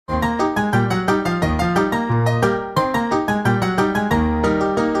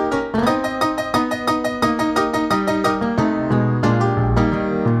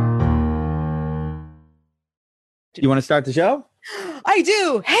You want to start the show? I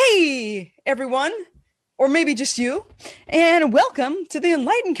do. Hey, everyone. Or maybe just you. And welcome to the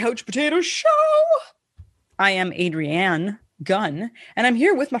Enlightened Couch Potato Show. I am Adrienne Gunn, and I'm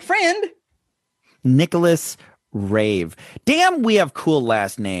here with my friend Nicholas Rave. Damn, we have cool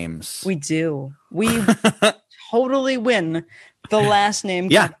last names. We do. We totally win the last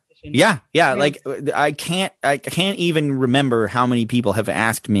name competition. Yeah. Like I can't even remember how many people have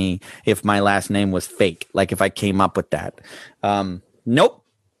asked me if my last name was fake. Like if I came up with that. Nope.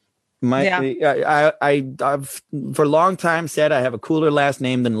 I've for a long time said I have a cooler last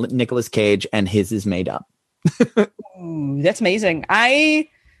name than Nicolas Cage, and his is made up. Ooh, that's amazing. I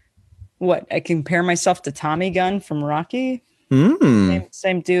compare myself to Tommy Gunn from Rocky.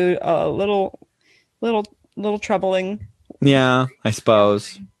 Same dude. A little troubling. Yeah, I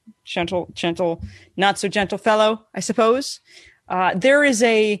suppose. Gentle, not so gentle fellow, I suppose. There is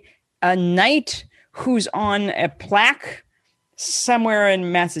a knight who's on a plaque somewhere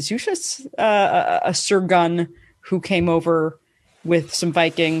in Massachusetts, a Sir Gunn who came over with some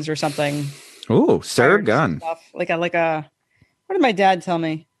Vikings or something. Oh, Sir Gunn. Like a what did my dad tell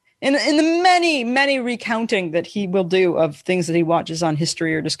me? In the many recounting that he will do of things that he watches on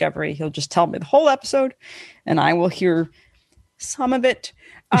History or Discovery, he'll just tell me the whole episode and I will hear some of it.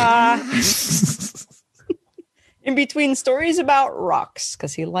 In between stories about rocks,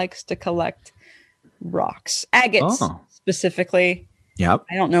 because he likes to collect rocks, agates specifically. Yep.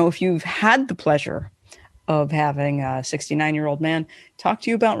 I don't know if you've had the pleasure of having a 69-year-old man talk to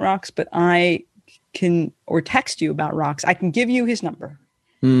you about rocks, but I can, or text you about rocks. I can give you his number.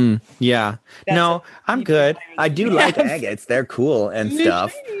 Yeah. I'm good. I do like agates. They're cool and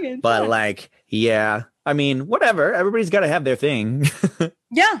stuff. But like, yeah. I mean, whatever. Everybody's got to have their thing.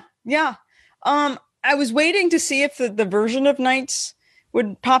 Yeah. I was waiting to see if the version of knights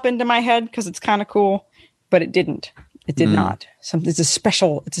would pop into my head because it's kind of cool, but it didn't. It did not. It's a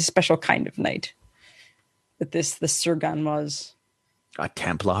special kind of knight that this Sir Gunn was. A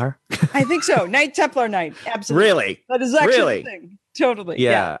Templar? I think so. Knight Templar Knight. Absolutely. Really? That is actually the thing. Totally.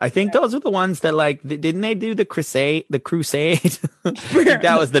 Yeah. I think those were the ones that didn't they do the crusade?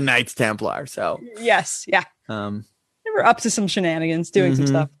 That was the Knights Templar. So yes. Yeah. They were up to some shenanigans doing some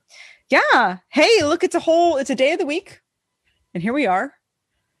stuff. Yeah. Hey, look, it's a day of the week. And here we are.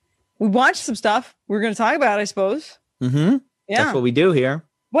 We watched some stuff we're going to talk about, I suppose. Yeah. That's what we do here.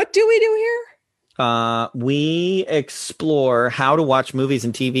 What do we do here? We explore how to watch movies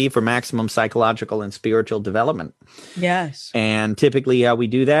and TV for maximum psychological and spiritual development. Yes. And typically how we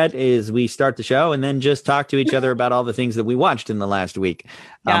do that is we start the show and then just talk to each other about all the things that we watched in the last week,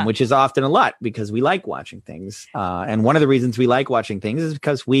 which is often a lot because we like watching things. And one of the reasons we like watching things is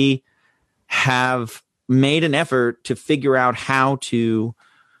because we have made an effort to figure out how to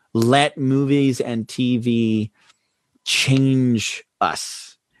let movies and TV change us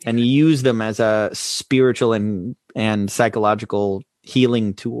and use them as a spiritual and psychological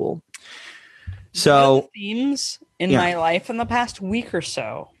healing tool. So one of the themes in my life in the past week or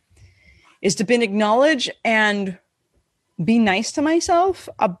so is to acknowledge and be nice to myself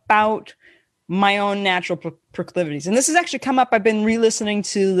about my own natural proclivities. And this has actually come up. I've been re-listening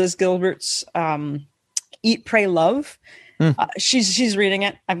to Liz Gilbert's Eat, Pray, Love. She's reading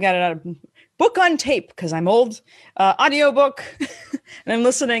it. I've got it out of book on tape because I'm old, audiobook, and I'm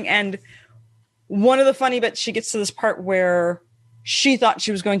listening. And one of the funny bits, she gets to this part where she thought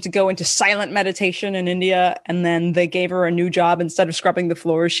she was going to go into silent meditation in India. And then they gave her a new job. Instead of scrubbing the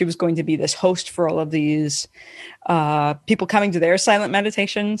floors, she was going to be this host for all of these people coming to their silent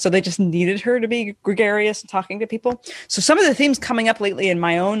meditation. So they just needed her to be gregarious and talking to people. So some of the themes coming up lately in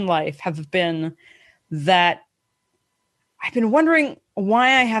my own life have been that I've been wondering why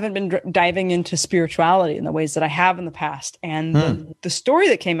I haven't been diving into spirituality in the ways that I have in the past. And the story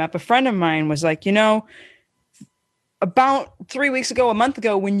that came up, a friend of mine was like, about 3 weeks ago, a month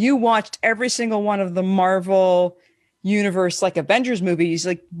ago, when you watched every single one of the Marvel universe, like Avengers movies,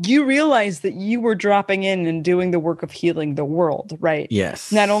 like you realized that you were dropping in and doing the work of healing the world, right?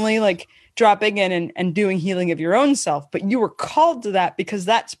 Yes. Not only like dropping in and doing healing of your own self, but you were called to that because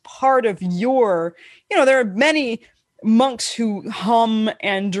that's part of your, there are many monks who hum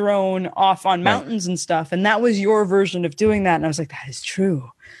and drone off on mountains and stuff. And that was your version of doing that. And I was like, that is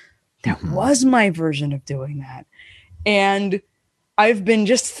true. That was my version of doing that. And I've been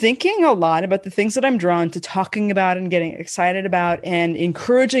just thinking a lot about the things that I'm drawn to talking about and getting excited about and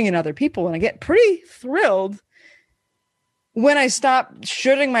encouraging in other people. And I get pretty thrilled when I stop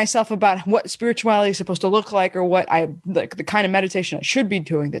shooting myself about what spirituality is supposed to look like or what I like the kind of meditation I should be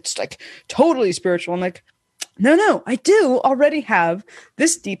doing that's like totally spiritual. I'm like, No, I do already have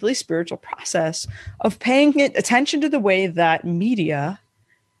this deeply spiritual process of paying attention to the way that media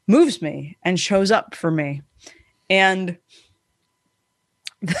moves me and shows up for me. And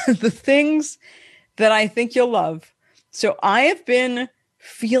the things that I think you'll love. So I have been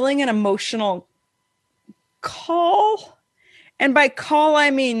feeling an emotional call. And by call,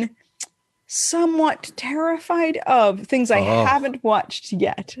 I mean somewhat terrified of things I haven't watched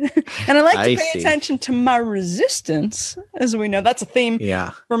yet. And I like to pay attention to my resistance, as we know. That's a theme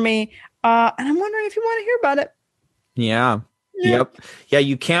for me. And I'm wondering if you want to hear about it. Yeah. Yep. Yeah,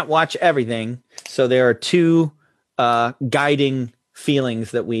 you can't watch everything. So there are two guiding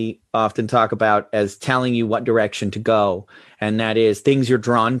feelings that we often talk about as telling you what direction to go. And that is things you're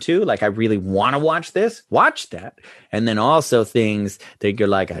drawn to, like I really want to watch this, watch that. And then also things that you're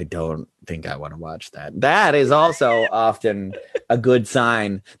like, I don't think I want to watch that. That is also often a good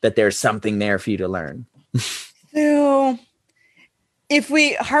sign that there's something there for you to learn. So if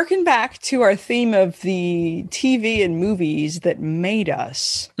we harken back to our theme of the TV and movies that made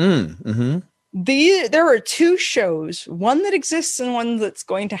us, there are two shows, one that exists and one that's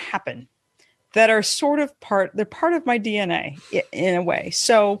going to happen, that are sort of they're part of my DNA in a way.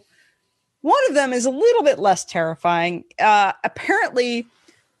 So one of them is a little bit less terrifying. Apparently,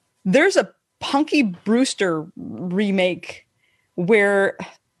 there's a Punky Brewster remake where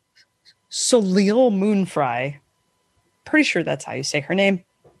Soleil Moonfry, pretty sure that's how you say her name,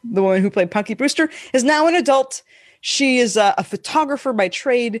 the woman who played Punky Brewster, is now an adult. She is a photographer by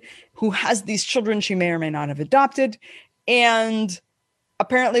trade who has these children she may or may not have adopted. And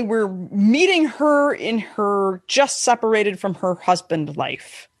apparently we're meeting her in her just separated from her husband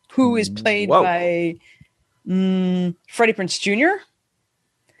life, who is played by Freddie Prinze Jr.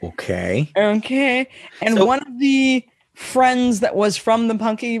 Okay. And so, one of the friends that was from the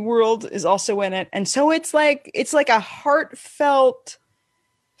Punky world is also in it. And so it's like a heartfelt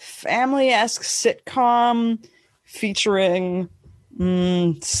family-esque sitcom featuring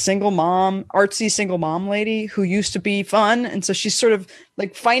artsy single mom lady who used to be fun. And so she's sort of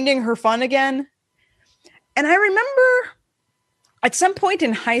like finding her fun again. And I remember at some point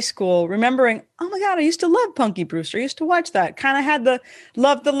in high school remembering, oh my God, I used to love Punky Brewster. I used to watch that. Kind of had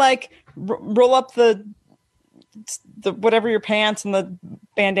the like roll up the whatever your pants and the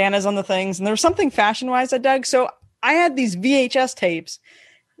bandanas on the things. And there was something fashion wise I dug. So I had these VHS tapes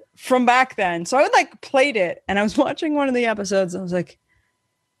from back then. So I would like played it and I was watching one of the episodes and I was like,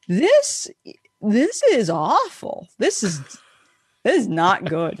 this is awful. This is not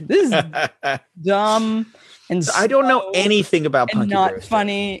good. This is dumb. And I don't know anything about Punky not Brewster.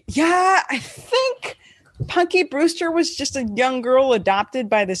 Funny. Yeah, I think Punky Brewster was just a young girl adopted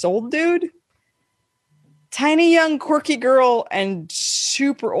by this old dude. Tiny young quirky girl and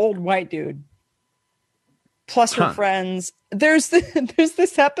super old white dude. Plus her friends. There's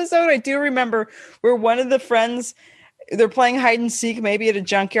this episode I do remember where one of the friends, they're playing hide and seek maybe at a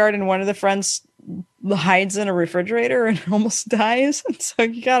junkyard, and one of the friends hides in a refrigerator and almost dies. And so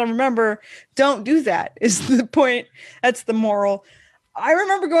you got to remember, don't do that is the point. That's the moral. I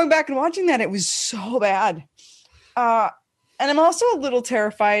remember going back and watching that. It was so bad. And I'm also a little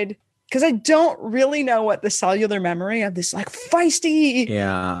terrified because I don't really know what the cellular memory of this like feisty,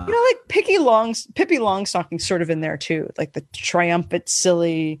 like Pippi Longstocking sort of in there too. Like the triumphant,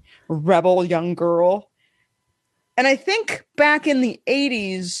 silly, rebel young girl. And I think back in the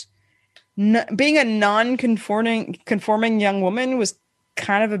 80s, being a conforming young woman was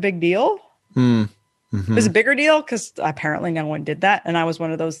kind of a big deal. It was a bigger deal because apparently no one did that. And I was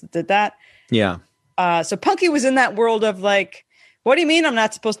one of those that did that. Yeah. So Punky was in that world of like, what do you mean I'm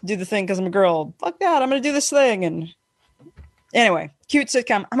not supposed to do the thing because I'm a girl? Fuck that. I'm going to do this thing. And anyway, cute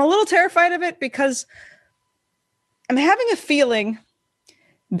sitcom. I'm a little terrified of it because I'm having a feeling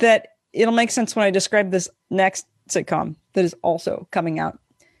that it'll make sense when I describe this next sitcom that is also coming out.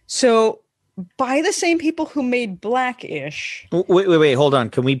 So by the same people who made Black-ish. Wait. Hold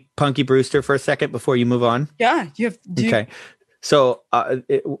on. Can we Punky Brewster for a second before you move on? Yeah. Okay. So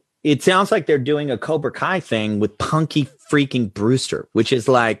it sounds like they're doing a Cobra Kai thing with Punky freaking Brewster, which is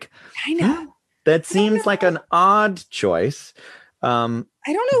like, I know. That seems like an odd choice. I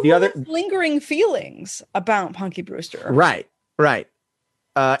don't know who has lingering feelings about Punky Brewster. Right.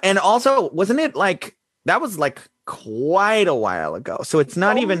 And also, wasn't it like, that was like quite a while ago. So it's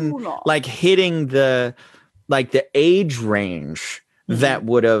not even like hitting the age range that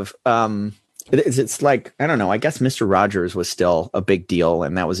would have, it's like, I don't know, I guess Mr. Rogers was still a big deal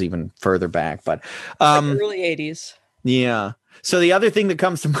and that was even further back, but like early 80s. Yeah. So the other thing that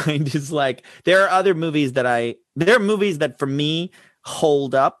comes to mind is like, there are movies that for me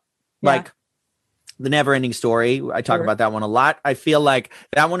hold up. Yeah. The Never Ending Story. I talk about that one a lot. I feel like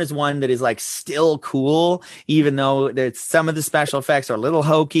that one is one that is like still cool, even though some of the special effects are a little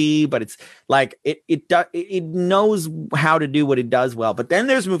hokey, but it's like it knows how to do what it does well. But then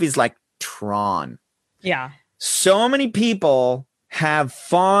there's movies like Tron. Yeah. So many people have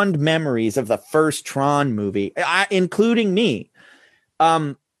fond memories of the first Tron movie, including me.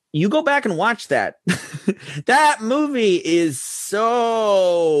 You go back and watch that. That movie is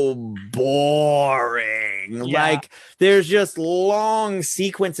so boring. Yeah. Like there's just long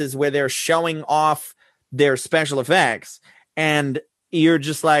sequences where they're showing off their special effects and you're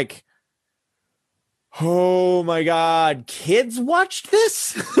just like, oh my God, kids watched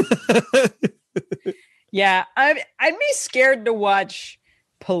this? Yeah, I'd be scared to watch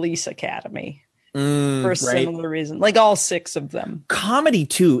Police Academy for a similar reason. Like all 6 of them. Comedy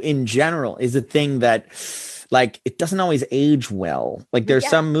too, in general, is a thing that, like, it doesn't always age well. Like there's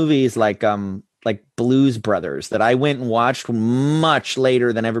some movies like Blues Brothers that I went and watched much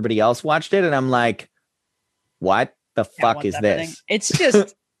later than everybody else watched it, and I'm like, what the fuck is this? It's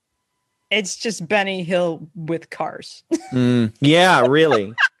just Benny Hill with cars. Yeah,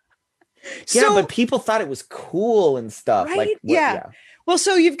 really. Yeah, but people thought it was cool and stuff. Right? Like, yeah. Well,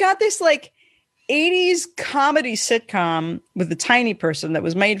 so you've got this like 80s comedy sitcom with a tiny person that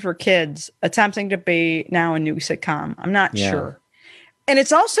was made for kids attempting to be now a new sitcom. I'm not sure. And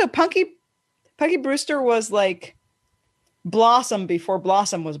it's also Punky Brewster was like Blossom before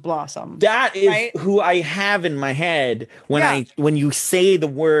Blossom was Blossom. That is who I have in my head when you say the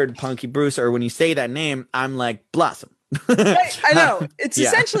word Punky Brewster, or when you say that name, I'm like Blossom. I know it's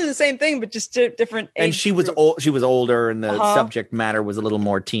essentially the same thing, but just different. And she was old. She was older, and the subject matter was a little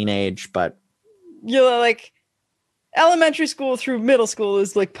more teenage. But like elementary school through middle school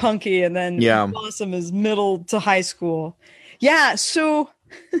is like Punky, and then Blossom is middle to high school. Yeah, so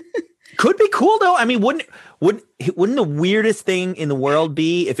could be cool though. I mean, wouldn't the weirdest thing in the world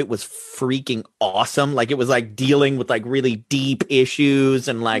be if it was freaking awesome? Like it was like dealing with like really deep issues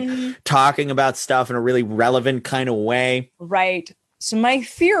and like talking about stuff in a really relevant kind of way. Right. So my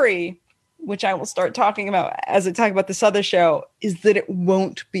theory, which I will start talking about as I talk about this other show, is that it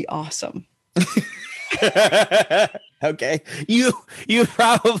won't be awesome. Okay. You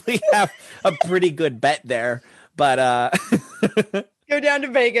probably have a pretty good bet there, but go down to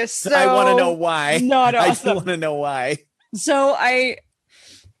Vegas. So I want to know why. Not awesome. I want to know why. So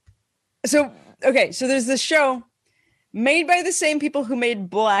there's this show made by the same people who made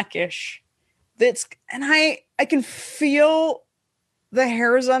Blackish. I can feel the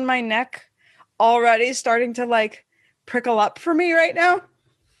hairs on my neck already starting to like prickle up for me right now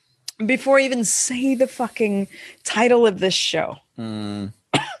before I even say the fucking title of this show.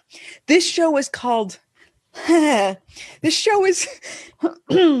 This show is called this show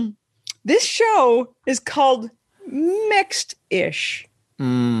is called Mixed-ish.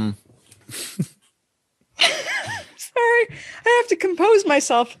 Mm. Sorry, I have to compose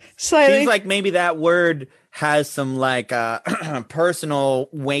myself slightly. Seems like maybe that word has some like personal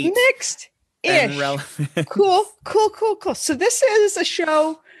weight. Mixed-ish. Cool. So this is a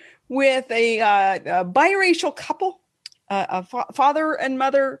show with a biracial couple, a father and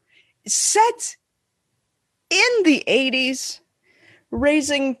mother, set in the 80s,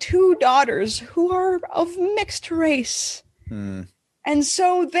 raising two daughters who are of mixed race. And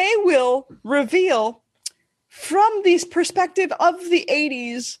so they will reveal from the perspective of the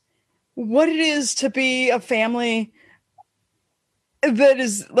 80s what it is to be a family that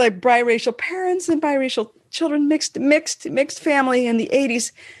is like biracial parents and biracial children, mixed family in the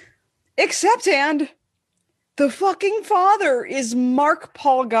 80s. Except, and the fucking father is Mark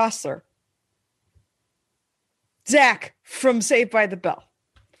Paul Gosselaar. Zach from Saved by the Bell.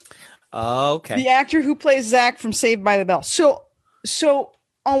 Oh, okay. The actor who plays Zach from Saved by the Bell. So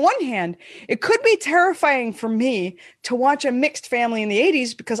on one hand, it could be terrifying for me to watch a mixed family in the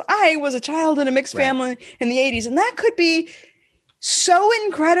 80s because I was a child in a mixed family in the 80s. And that could be so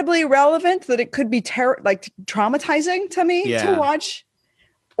incredibly relevant that it could be traumatizing to me to watch.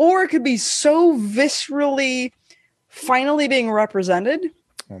 Or it could be so viscerally finally being represented.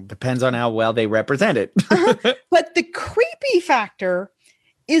 Well, depends on how well they represent it. But the creepy factor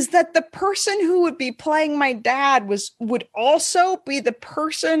is that the person who would be playing my dad would also be the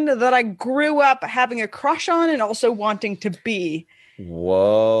person that I grew up having a crush on and also wanting to be.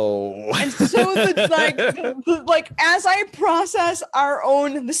 Whoa. And so it's like as I process our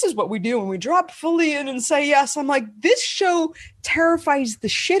own, this is what we do when we drop fully in and say yes. I'm like, this show terrifies the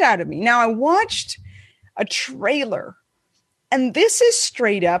shit out of me. Now I watched a trailer, and this is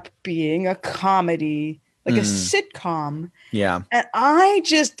straight up being a comedy like a sitcom. Yeah. And I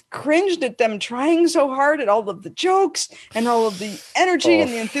just cringed at them trying so hard at all of the jokes and all of the energy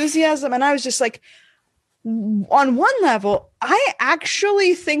and the enthusiasm. And I was just like, on one level, I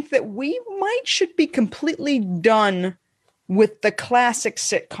actually think that we should be completely done with the classic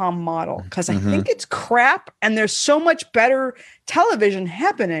sitcom model, because I think it's crap and there's so much better television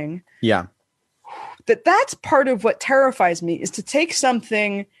happening. Yeah. That's part of what terrifies me, is to take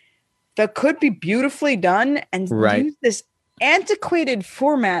something that could be beautifully done and use this antiquated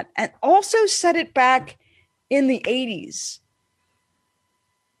format and also set it back in the 80s.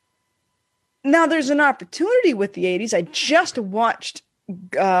 Now there's an opportunity with the 80s. I just watched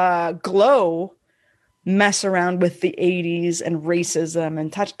Glow mess around with the 80s and racism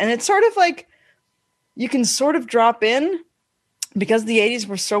and touch. And it's sort of like you can sort of drop in, because the 80s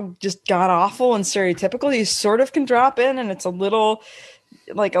were so just god awful and stereotypical. You sort of can drop in, and it's a little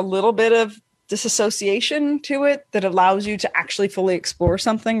bit of disassociation to it that allows you to actually fully explore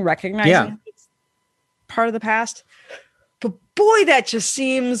something, recognizing it's part of the past. But boy, that just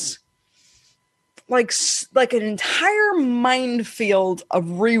seems like an entire minefield of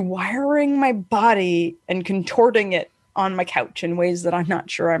rewiring my body and contorting it on my couch in ways that I'm not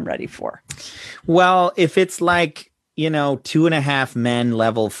sure I'm ready for. Well, if it's like, 2.5 Men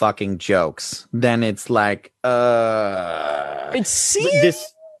level fucking jokes, then it's like, it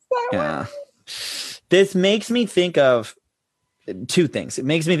seems this makes me think of two things. It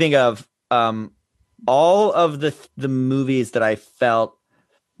makes me think of all of the movies that I felt,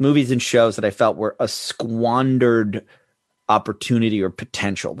 movies and shows that I felt were a squandered opportunity or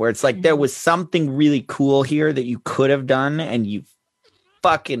potential, where it's like there was something really cool here that you could have done and you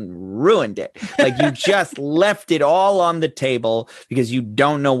fucking ruined it. Like you just left it all on the table because you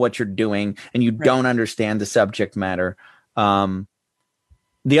don't know what you're doing and you don't understand the subject matter.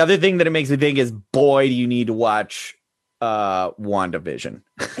 The other thing that it makes me think is, boy, do you need to watch WandaVision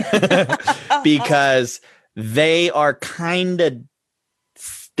because they are kind of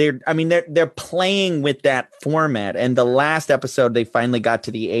they're playing with that format. And the last episode, they finally got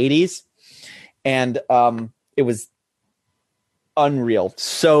to the 80s, and it was unreal.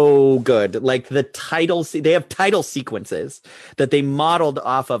 So good. Like the title, they have title sequences that they modeled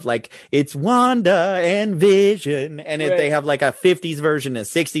off of, like it's Wanda and Vision, and they have like a 50s version, a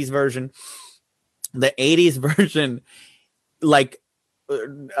 60s version, the 80s version, like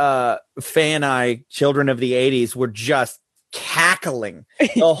children of the 80s were just cackling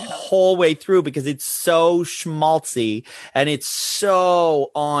the whole way through because it's so schmaltzy and it's so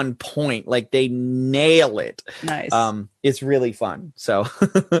on point. Like they nail it. Nice. It's really fun. So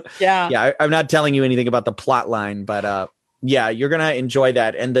yeah, I'm not telling you anything about the plot line, but you're gonna enjoy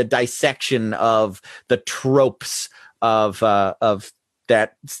that, and the dissection of the tropes of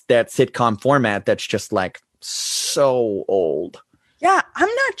that sitcom format that's just like so old. Yeah, I'm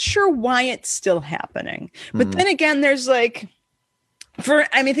not sure why it's still happening. But then again, there's like,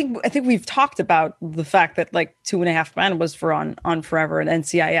 I think we've talked about the fact that like 2.5 Men was for on forever at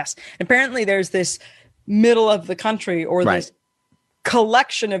NCIS. Apparently there's this middle of the country, or this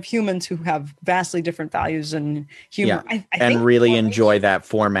collection of humans who have vastly different values and humor. Yeah. I think really enjoy that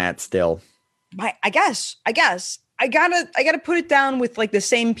format still. I guess I gotta put it down with like the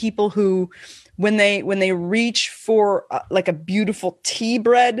same people who, when they reach for like a beautiful tea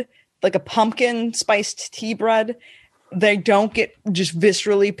bread, like a pumpkin spiced tea bread, they don't get just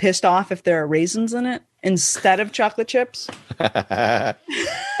viscerally pissed off if there are raisins in it instead of chocolate chips. I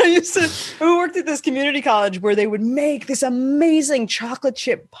worked at this community college where they would make this amazing chocolate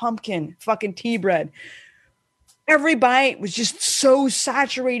chip pumpkin fucking tea bread. Every bite was just so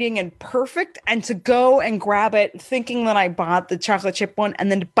saturating and perfect. And to go and grab it thinking that I bought the chocolate chip one and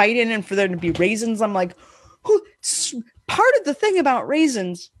then to bite in and for there to be raisins, I'm like, part of the thing about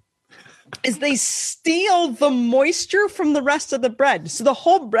raisins is they steal the moisture from the rest of the bread. So the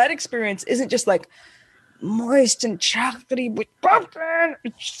whole bread experience isn't just like moist and chocolatey with pumpkin.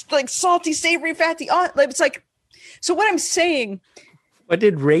 It's just like salty, savory, fatty. It's like, so what I'm saying. What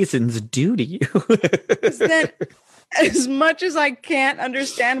did raisins do to you? Is that as much as I can't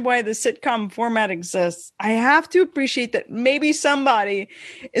understand why the sitcom format exists, I have to appreciate that maybe somebody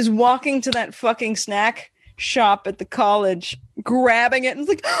is walking to that fucking snack shop at the college, grabbing it, and it's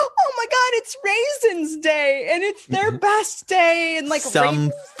like, oh my god, it's Raisins Day, and it's their best day, and like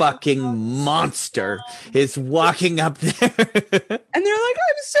some fucking monster is walking up there, and they're like,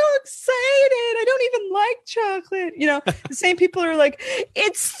 I'm so excited, I don't even like chocolate. You know, the same people are like,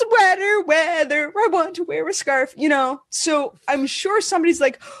 it's sweater weather, I want to wear a scarf. You know, so I'm sure somebody's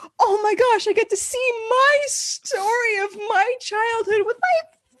like, oh my gosh, I get to see my story of my childhood with my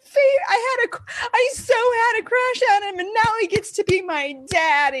I so had a crush on him and now he gets to be my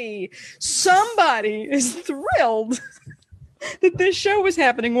daddy. Somebody is thrilled that this show was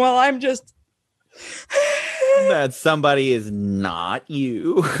happening while I'm just that somebody is not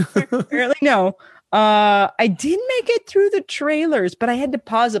you. Apparently no. I did make it through the trailers, but I had to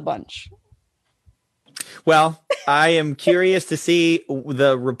pause a bunch. Well, I am curious to see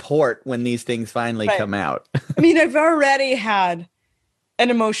the report when these things finally come out. I mean, I've already had an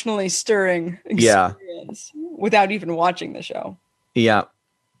emotionally stirring experience without even watching the show. Yeah.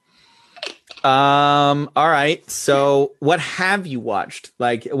 All right. So what have you watched?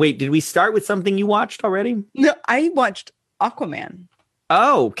 Like, wait, did we start with something you watched already? No, I watched Aquaman.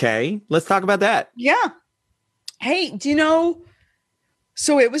 Oh, okay. Let's talk about that. Yeah. Hey, do you know?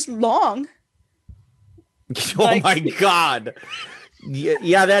 So it was long. Oh my God.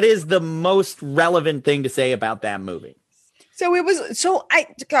 Yeah, that is the most relevant thing to say about that movie. So it was, so I'd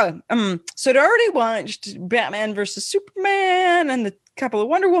already watched Batman versus Superman and the couple of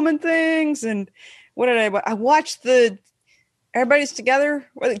Wonder Woman things. And what did I watched Everybody's Together,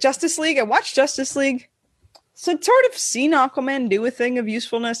 Justice League. I watched Justice League. So I'd sort of seen Aquaman do a thing of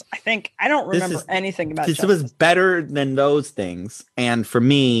usefulness. I don't remember anything about it. This was better than those things. And for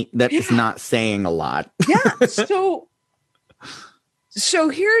me, that is not saying a lot. Yeah. So it's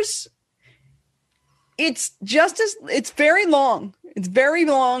very long. It's very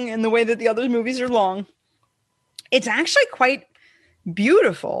long in the way that the other movies are long. It's actually quite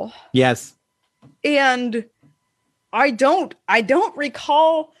beautiful. Yes. And I don't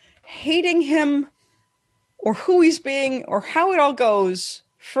recall hating him or who he's being or how it all goes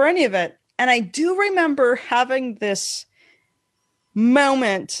for any of it. And I do remember having this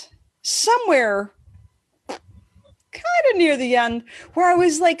moment somewhere kind of near the end where I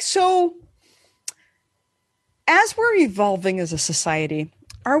was like, so as we're evolving as a society,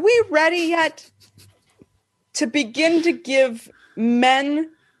 are we ready yet to begin to give men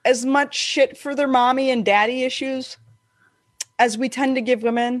as much shit for their mommy and daddy issues as we tend to give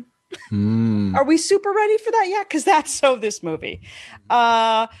women? Are we super ready for that yet? Because that's so this movie.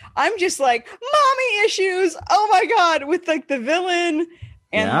 I'm just like, mommy issues. Oh my God. With like the villain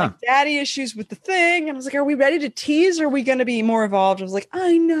and like daddy issues with the thing. And I was like, are we ready to tease? Or are we going to be more evolved? I was like,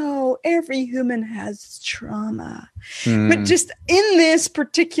 I know every human has trauma. But just in this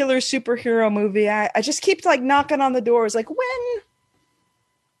particular superhero movie, I just keep like knocking on the doors. Like, when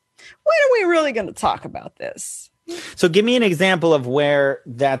are we really going to talk about this? So give me an example of where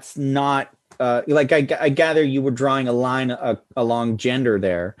that's not like I gather you were drawing a line along gender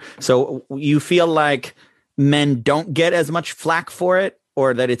there. So you feel like men don't get as much flack for it,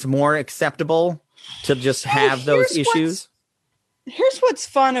 or that it's more acceptable to just have those issues? Here's what's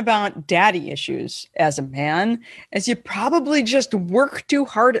fun about daddy issues as a man is you probably just work too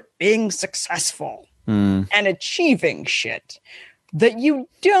hard at being successful and achieving shit that you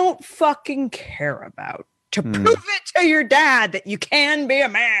don't fucking care about. To prove it to your dad that you can be a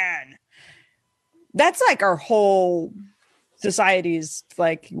man. That's like our whole society's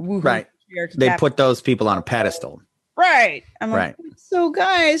like woohoo. Right. They put those people on a pedestal. Right. I'm like, so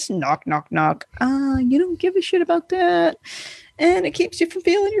guys, knock, knock, knock. You don't give a shit about that. And it keeps you from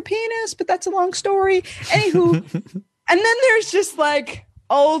feeling your penis, but that's a long story. Anywho. And then there's just like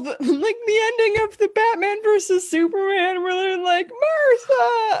the ending of the Batman versus Superman where they're like,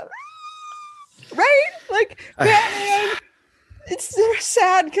 Martha. Right? Like Batman, it's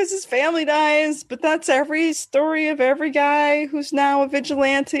sad because his family dies, but that's every story of every guy who's now a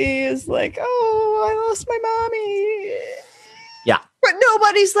vigilante is like, oh, I lost my mommy. Yeah. But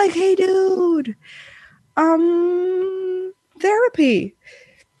nobody's like, hey, dude, therapy.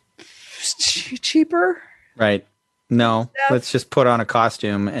 Cheaper. Right. No, let's just put on a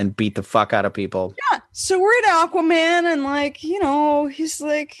costume and beat the fuck out of people. Yeah. So we're at Aquaman and like,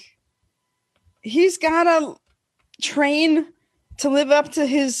 he's got to train to live up to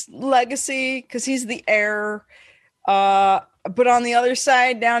his legacy because he's the heir. But on the other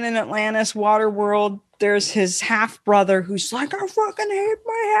side, down in Atlantis, Waterworld, there's his half brother who's like, I fucking hate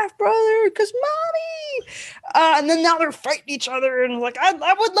my half brother because mommy. And then now they're fighting each other and like, I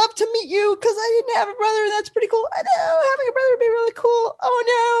would love to meet you because I didn't have a brother and that's pretty cool. I know having a brother would be really cool. Oh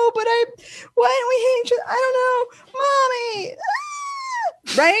no, but why don't we hate each other? I don't know, mommy.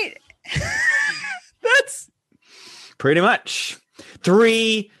 Right? That's pretty much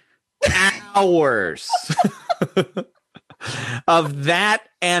 3 hours of that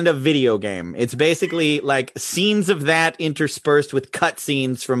and a video game. It's basically like scenes of that interspersed with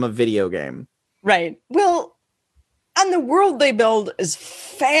cutscenes from a video game. Right. Well, and the world they build is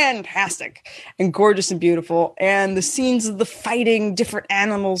fantastic and gorgeous and beautiful. And the scenes of the fighting different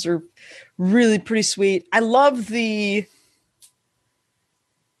animals are really pretty sweet. I love I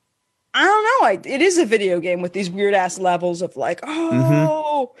don't know. It is a video game with these weird ass levels of like,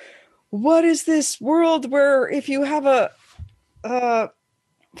 oh, what is this world where if you have a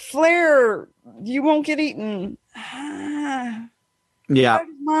flare, you won't get eaten? Yeah. How did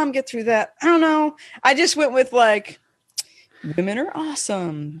mom get through that? I don't know. I just went with like, women are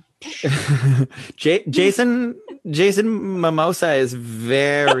awesome. Jason Momoa is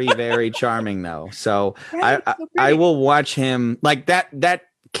very, very charming though. So I will watch him like that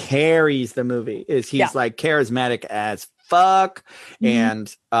carries the movie. He's like charismatic as fuck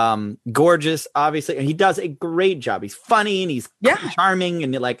and gorgeous, obviously, and he does a great job. He's funny and he's charming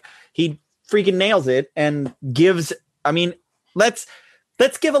and like he freaking nails it and gives. I mean, let's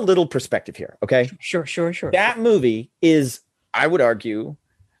give a little perspective here, okay? Sure. That movie is, I would argue,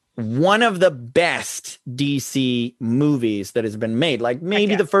 one of the best DC movies that has been made. Like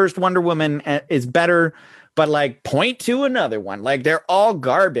maybe the first Wonder Woman is better, but like point to another one. Like they're all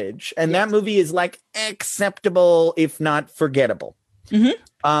garbage. And that movie is like acceptable, if not forgettable. This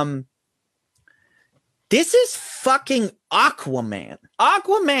is fucking Aquaman.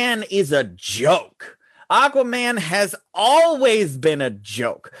 Aquaman is a joke. Aquaman has always been a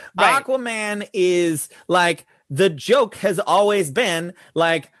joke. Right. Aquaman is like, the joke has always been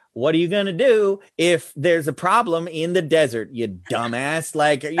like, what are you going to do if there's a problem in the desert, you dumbass?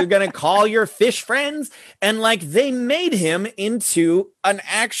 Like, you're going to call your fish friends? And like, they made him into an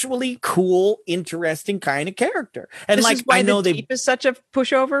actually cool, interesting kind of character. And this like, is why I know the Deep is such a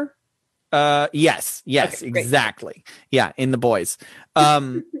pushover. Yes, okay, exactly. Yeah. In The Boys.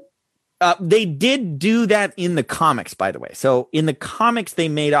 They did do that in the comics, by the way. So in the comics, they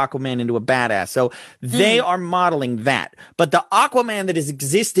made Aquaman into a badass. So they are modeling that. But the Aquaman that has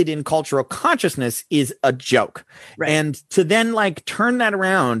existed in cultural consciousness is a joke. Right. And to then like turn that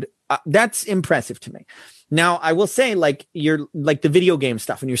around, that's impressive to me. Now, I will say like you're like the video game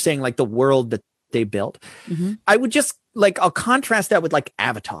stuff and you're saying like the world that they built. I would just like, I'll contrast that with like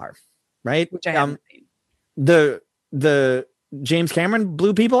Avatar, right? Which I haven't seen. The James Cameron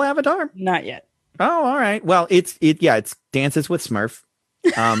Blue People Avatar? Not yet. Oh, all right. Well, it's Dances with Smurf.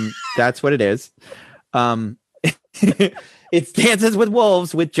 That's what it is. It's Dances with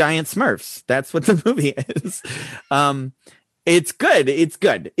Wolves with giant Smurfs. That's what the movie is. It's good.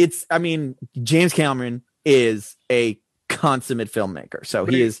 I mean, James Cameron is a consummate filmmaker. So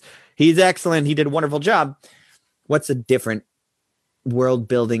he's excellent. He did a wonderful job. What's a different world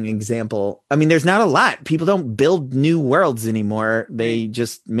building example? I mean, there's not a lot. People don't build new worlds anymore. They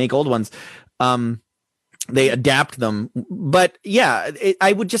just make old ones. They adapt them. But yeah,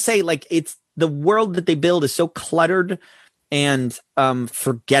 I would just say like it's the world that they build is so cluttered and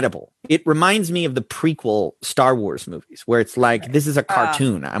forgettable. It reminds me of the prequel Star Wars movies where it's like, this is a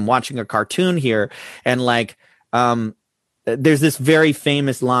cartoon. I'm watching a cartoon here. And like, there's this very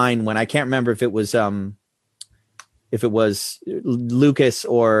famous line when I can't remember if it was Lucas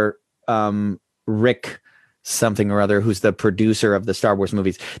or Rick something or other, who's the producer of the Star Wars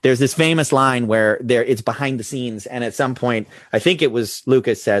movies. There's this famous line where it's behind the scenes. And at some point, I think it was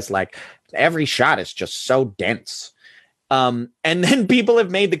Lucas says like, every shot is just so dense. And then people have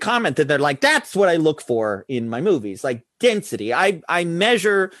made the comment that they're like, that's what I look for in my movies, like density. I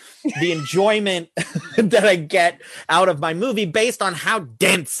measure the enjoyment that I get out of my movie based on how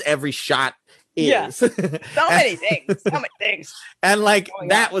dense every shot is. Yeah. So many things. And like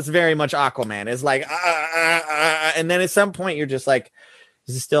that was very much Aquaman. It's like and then at some point you're just like,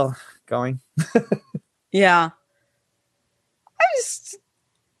 is it still going? Yeah.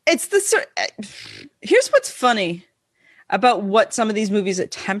 Here's what's funny about what some of these movies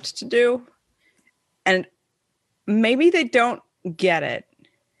attempt to do, and maybe they don't get it.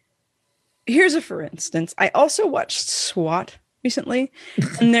 Here's a for instance. I also watched SWAT recently,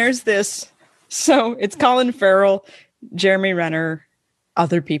 and there's this. So it's Colin Farrell, Jeremy Renner,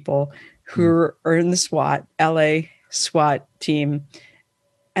 other people who are in the LA SWAT team.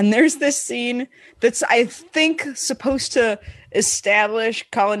 And there's this scene that's, I think, supposed to establish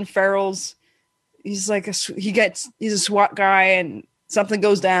Colin Farrell's, he's a SWAT guy and something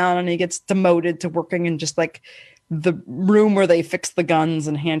goes down and he gets demoted to working in just like the room where they fix the guns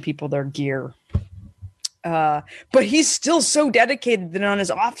and hand people their gear. But he's still so dedicated that on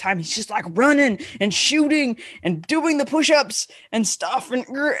his off time, he's just like running and shooting and doing the push-ups and stuff.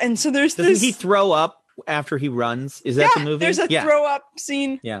 And so Doesn't he throw up after he runs? Is that the movie? There's a throw up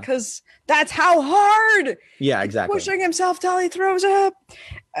scene. Yeah. Because that's how hard. Yeah, exactly. Pushing himself till he throws up.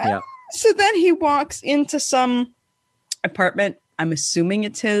 So then he walks into some apartment. I'm assuming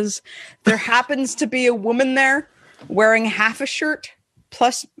it's his. There happens to be a woman there wearing half a shirt.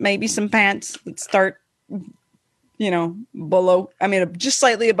 plus maybe some pants that start, below, just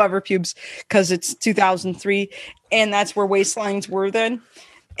slightly above her pubes because it's 2003 and that's where waistlines were then.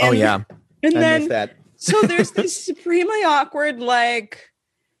 And, oh yeah. And I then missed that. So there's this supremely awkward,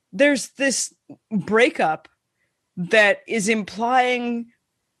 there's this breakup that is implying,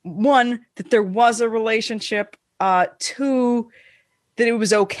 one, that there was a relationship, two, that it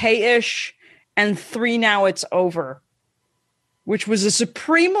was okay-ish, and three, now it's over, which was a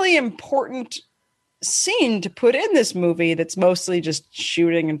supremely important scene to put in this movie that's mostly just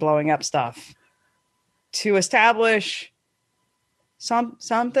shooting and blowing up stuff to establish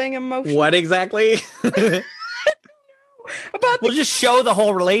something emotional. What exactly? We'll just show the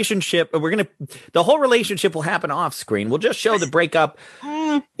whole relationship. The whole relationship will happen off screen. We'll just show the breakup.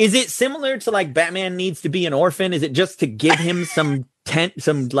 Is it similar to like Batman needs to be an orphan? Is it just to give him something?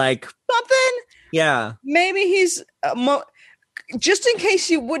 Yeah. Maybe he's just in case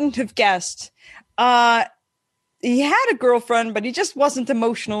you wouldn't have guessed. He had a girlfriend, but he just wasn't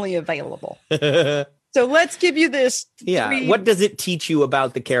emotionally available. So let's give you this. Yeah. What does it teach you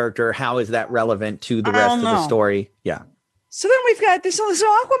about the character? How is that relevant to the rest of the story? Yeah. So then we've got this. So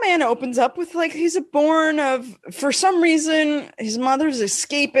Aquaman opens up with he's born of, for some reason, his mother's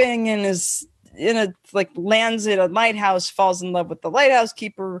escaping and is lands at a lighthouse, falls in love with the lighthouse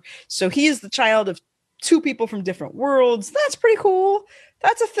keeper. So he is the child of two people from different worlds. That's pretty cool.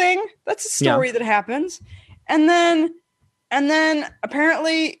 That's a thing. That's a story that happens. And then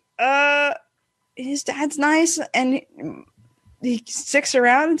apparently, his dad's nice and he sticks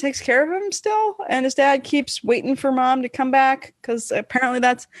around and takes care of him still. And his dad keeps waiting for mom to come back because apparently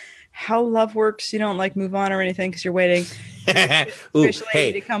that's how love works. You don't move on or anything because you're waiting. Ooh,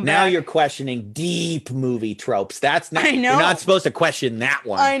 hey, to come now back. You're questioning deep movie tropes. That's not, I know. You're not supposed to question that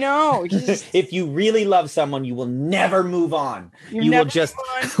one. I know. If you really love someone, you will never move on. You will just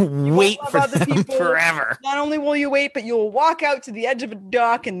wait for them forever. Not only will you wait, but you'll walk out to the edge of a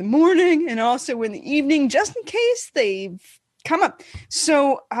dock in the morning and also in the evening, just in case they've come up.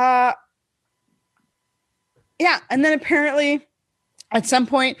 So, yeah. And then apparently at some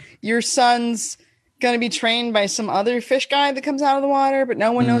point your son's going to be trained by some other fish guy that comes out of the water, but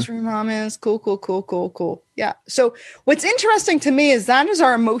no one knows where your mom is. Cool. Yeah. So what's interesting to me is that is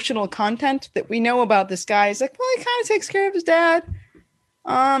our emotional content that we know about this guy. He's like, well, he kind of takes care of his dad.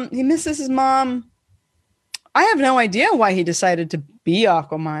 He misses his mom. I have no idea why he decided to be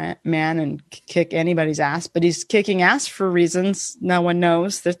Aquaman and kick anybody's ass, but he's kicking ass for reasons no one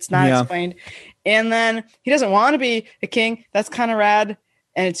knows. That's not explained. And then he doesn't want to be a king. That's kind of rad.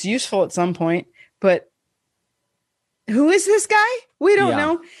 And it's useful at some point. But who is this guy? We don't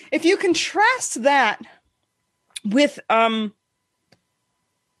know. If you contrast that with Ryan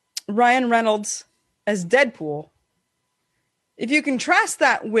Reynolds as Deadpool, if you contrast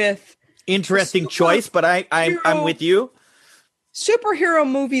that with interesting choice, but I'm with you. Superhero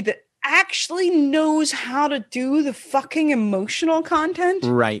movie that actually knows how to do the fucking emotional content.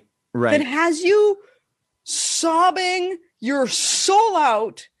 Right. That has you sobbing your soul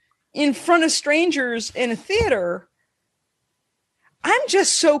out in front of strangers in a theater. I'm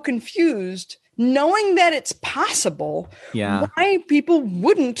just so confused knowing that it's possible. Yeah. Why people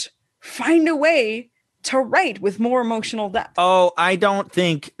wouldn't find a way to write with more emotional depth. Oh, I don't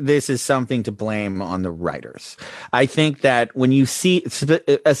think this is something to blame on the writers. I think that when you see,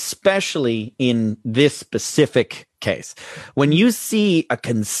 especially in this specific case, when you see a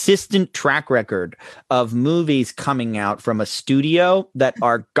consistent track record of movies coming out from a studio that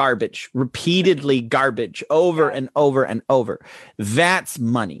are garbage, repeatedly garbage, over and over and over, that's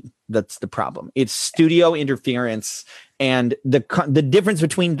money. That's the problem. It's studio interference. And the difference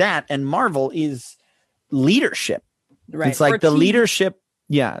between that and Marvel is leadership. Right. It's like the leadership.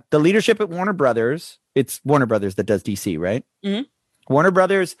 Yeah. The leadership at Warner Brothers. It's Warner Brothers that does DC, right? Mm-hmm. Warner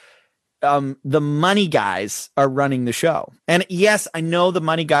Brothers. The money guys are running the show. And yes, I know the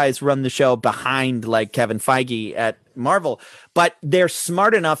money guys run the show behind Kevin Feige at Marvel, but they're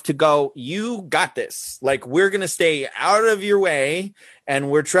smart enough to go, you got this. We're going to stay out of your way. And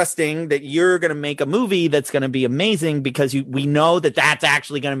we're trusting that you're going to make a movie that's going to be amazing because we know that that's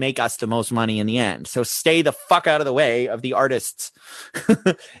actually going to make us the most money in the end. So stay the fuck out of the way of the artists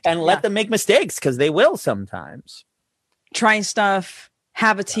and let them make mistakes because they will sometimes. Try stuff.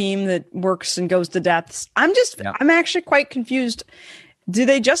 Have a team that works and goes to depths. I'm actually quite confused. Do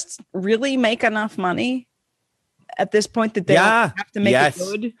they just really make enough money at this point that they don't have to make it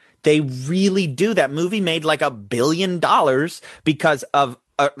good? They really do. That movie made $1 billion because of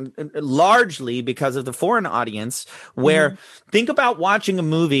largely because of the foreign audience, where think about watching a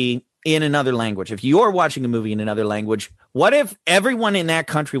movie in another language, if you're watching a movie in another language, what if everyone in that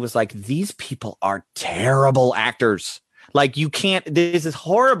country was like, these people are terrible actors. Like, you can't, this is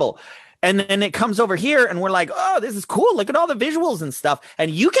horrible. And then it comes over here and we're like, oh, this is cool. Look at all the visuals and stuff. And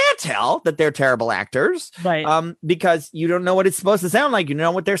you can't tell that they're terrible actors. Right. Because you don't know what it's supposed to sound like. You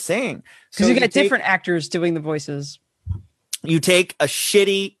know what they're saying. Because you got different actors doing the voices. You take a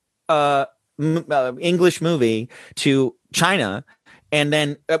shitty English movie to China, and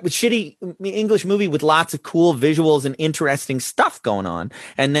then a shitty English movie with lots of cool visuals and interesting stuff going on.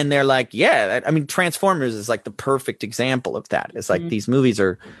 And then they're like, yeah, I mean, Transformers is like the perfect example of that. It's like these movies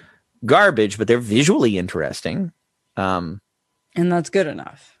are garbage, but they're visually interesting. And that's good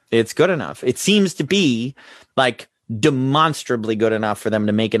enough. It's good enough. It seems to be like demonstrably good enough for them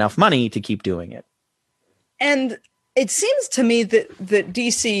to make enough money to keep doing it. And it seems to me that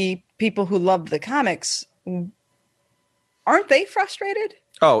DC people who love the comics, aren't they frustrated?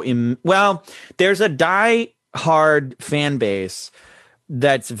 Oh, well, there's a die-hard fan base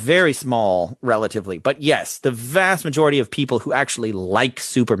that's very small relatively. But yes, the vast majority of people who actually like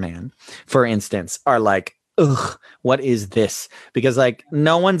Superman, for instance, are like, ugh, what is this? Because like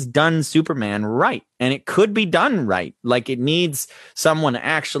no one's done Superman right. And it could be done right. Like it needs someone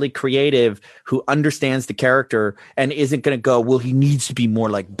actually creative who understands the character and isn't going to go, well, he needs to be more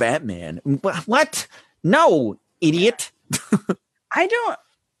like Batman. What? No, idiot. I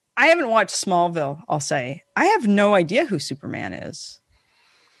haven't watched Smallville, I'll say. I have no idea who Superman is.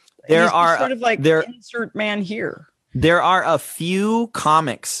 There He's are sort of like insert man here. There are a few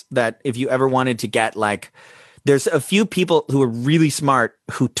comics that if you ever wanted to get like, there's a few people who are really smart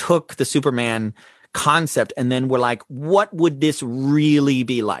who took the Superman concept and then were like, what would this really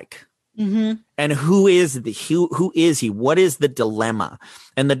be like? Mm-hmm. And who is he? What is the dilemma?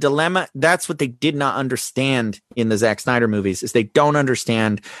 And the dilemma, that's what they did not understand in the Zack Snyder movies, is they don't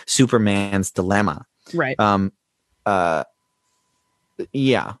understand Superman's dilemma. Right.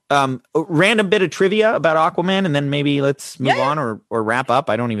 Yeah. Random bit of trivia about Aquaman, and then maybe let's move on or wrap up.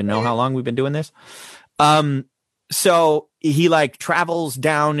 I don't even know how long we've been doing this. So he like travels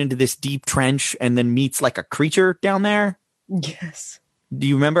down into this deep trench and then meets like a creature down there. Yes. Do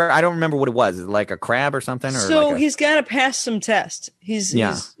you remember? I don't remember what it was. Is it like a crab or something? So he's got to pass some tests. He's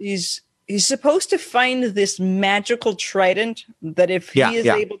supposed to find this magical trident that if he is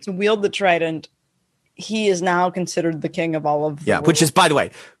able to wield the trident, he is now considered the king of all of the world. Which is, by the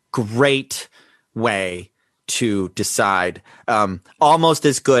way, great way to decide. Almost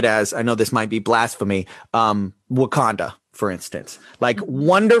as good as, I know this might be blasphemy, Wakanda, for instance. Like,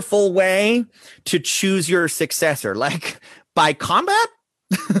 wonderful way to choose your successor. Like, by combat?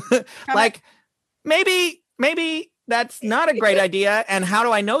 Like, maybe that's not a great idea. And how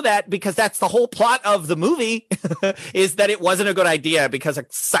do I know that? Because that's the whole plot of the movie is that it wasn't a good idea because a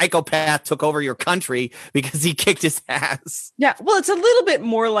psychopath took over your country because he kicked his ass. Yeah. Well, it's a little bit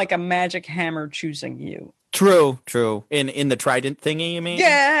more like a magic hammer choosing you. True. In the trident thingy, you mean?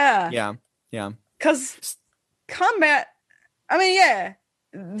 Yeah. Yeah. Because combat, I mean, yeah,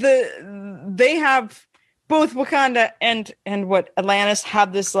 they have both Wakanda and what Atlantis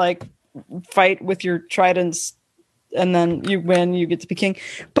have this like fight with your tridents. And then you win, you get to be king.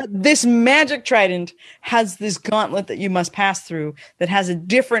 But this magic trident has this gauntlet that you must pass through that has a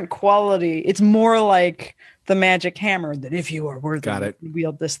different quality. It's more like the magic hammer that if you are worthy to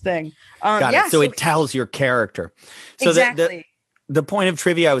wield this thing. Got it. So it tells your character. So exactly. The point of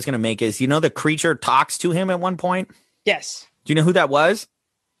trivia I was going to make is, the creature talks to him at one point? Yes. Do you know who that was?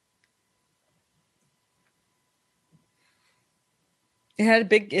 It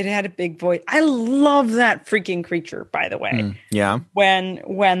had a big voice. I love that freaking creature, by the way. Yeah. When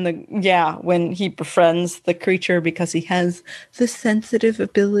he befriends the creature because he has the sensitive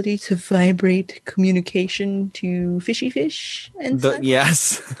ability to vibrate communication to fishy fish and such.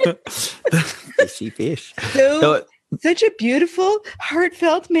 Yes. The fishy fish. So such a beautiful,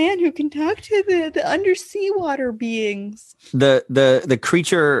 heartfelt man who can talk to the undersea water beings. The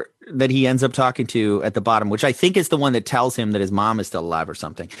creature that he ends up talking to at the bottom, which I think is the one that tells him that his mom is still alive or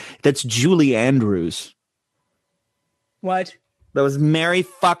something. That's Julie Andrews. What? That was Mary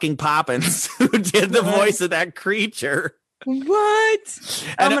fucking Poppins who did the voice of that creature.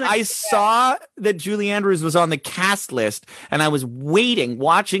 What? And I saw that Julie Andrews was on the cast list, and I was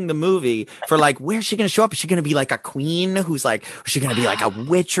watching the movie for like, where's she going to show up? Is she going to be like a queen who's like, is she going to be like a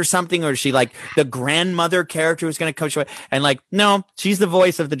witch or something? Or is she like the grandmother character who's going to come show up? And like, no, she's the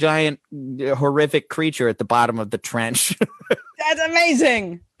voice of the giant horrific creature at the bottom of the trench. That's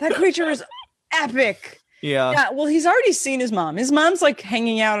amazing. That creature is epic. Yeah. Well, he's already seen his mom. His mom's like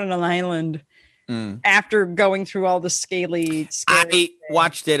hanging out on an island. after going through all the scary I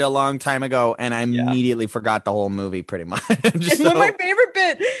watched it a long time ago and I immediately forgot the whole movie pretty much. And one of my favorite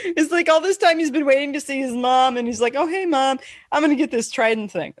bit is like all this time he's been waiting to see his mom and he's like, oh, hey, mom, I'm going to get this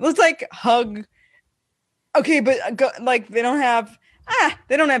trident thing. Let's like hug. Okay, but like they don't have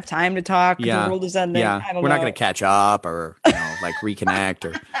time to talk. Yeah. The world is ending. Yeah. I don't We're know. not going to catch up or like reconnect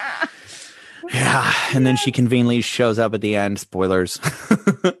or. Yeah. And then she conveniently shows up at the end. Spoilers.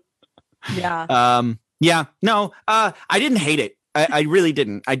 Yeah. Yeah. No, I didn't hate it. I really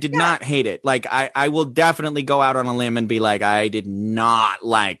didn't. I did not hate it. Like I will definitely go out on a limb and be like, I did not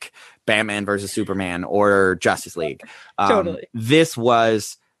like Batman versus Superman or Justice League. Totally. This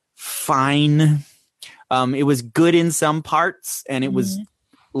was fine. It was good in some parts and it was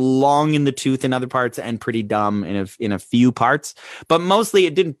long in the tooth in other parts and pretty dumb in a few parts, but mostly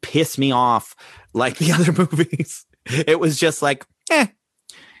it didn't piss me off like the other movies. It was just like,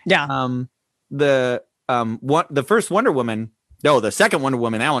 Yeah. The first Wonder Woman, the second Wonder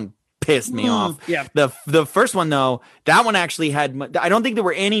Woman, that one pissed me off. Yeah. The first one though, that one actually had. I don't think there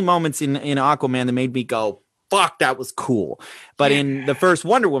were any moments in Aquaman that made me go, "Fuck, that was cool." But in the first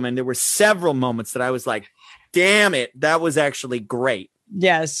Wonder Woman, there were several moments that I was like, "Damn it, that was actually great."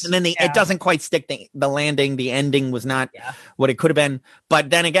 Yes. And then it doesn't quite stick. The landing, the ending was not what it could have been. But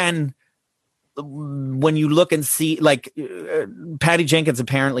then again, when you look and see, like Patty Jenkins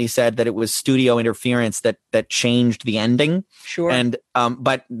apparently said that it was studio interference that changed the ending. Sure. And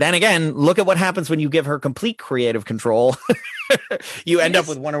but then again, look at what happens when you give her complete creative control. You end up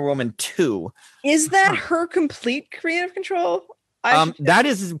with Wonder Woman 2. Is that her complete creative control? That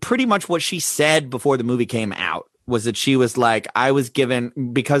is pretty much what she said before the movie came out. Was that she was like, I was given,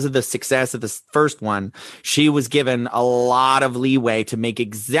 because of the success of this first one, she was given a lot of leeway to make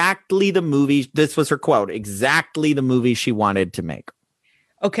exactly the movie. This was her quote, exactly the movie she wanted to make.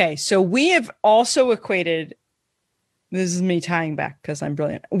 Okay, so we have also equated, this is me tying back because I'm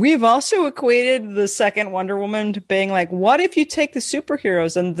brilliant. We've also equated the second Wonder Woman to being like, what if you take the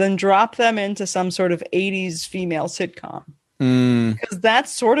superheroes and then drop them into some sort of 80s female sitcom? Because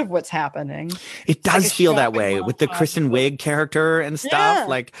that's sort of what's happening. It does feel that way with the Kristen Wiig character and stuff. Yeah.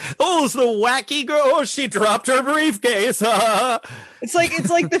 Like, oh, it's the wacky girl. Oh, she dropped her briefcase. It's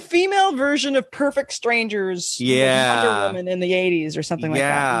like the female version of Perfect Strangers. Yeah. Wonder Woman in the 80s or something like that.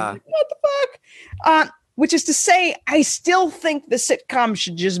 Yeah. Like, what the fuck? Which is to say, I still think the sitcom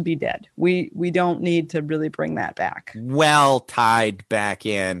should just be dead. We don't need to really bring that back. Well tied back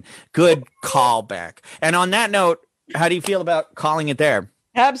in. Good callback. And on that note, how do you feel about calling it there?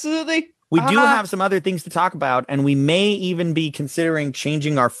 Absolutely. We do have some other things to talk about, and we may even be considering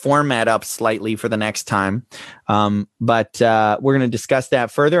changing our format up slightly for the next time. But we're going to discuss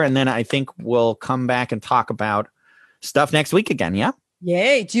that further, and then I think we'll come back and talk about stuff next week again, yeah?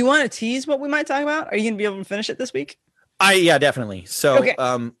 Yay. Do you want to tease what we might talk about? Are you going to be able to finish it this week? Yeah, definitely. So Okay.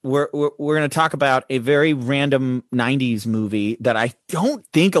 we're going to talk about a very random 90s movie that I don't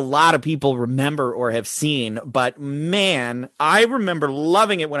think a lot of people remember or have seen, but man, I remember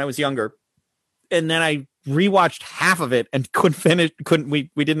loving it when I was younger. And then I rewatched half of it and we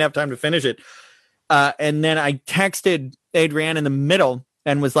didn't have time to finish it. And then I texted Adrienne in the middle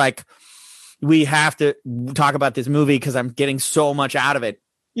and was like, we have to talk about this movie because I'm getting so much out of it.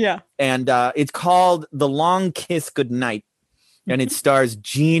 Yeah. And it's called The Long Kiss Goodnight. And it stars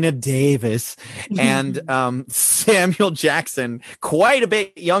Gina Davis and Samuel Jackson, quite a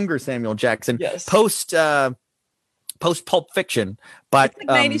bit younger Samuel Jackson, Yes. post Pulp Fiction. But It's like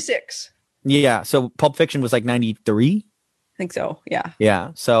 96. yeah, so Pulp Fiction was like 93. I think so. Yeah.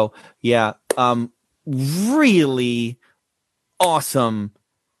 Yeah. So yeah, really awesome.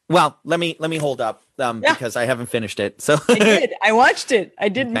 Well, let me hold up because I haven't finished it. So I did. I watched it. I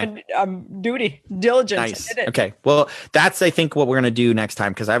did Okay. diligence. Nice. I did it. Okay. Well, that's I think what we're gonna do next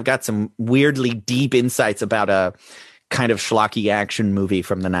time because I've got some weirdly deep insights about a kind of schlocky action movie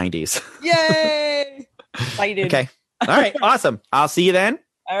from the 90s. Yay! Excited. Okay. All right. Awesome. I'll see you then.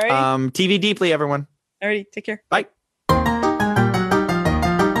 All right. TV Deeply, everyone. All right. Take care. Bye.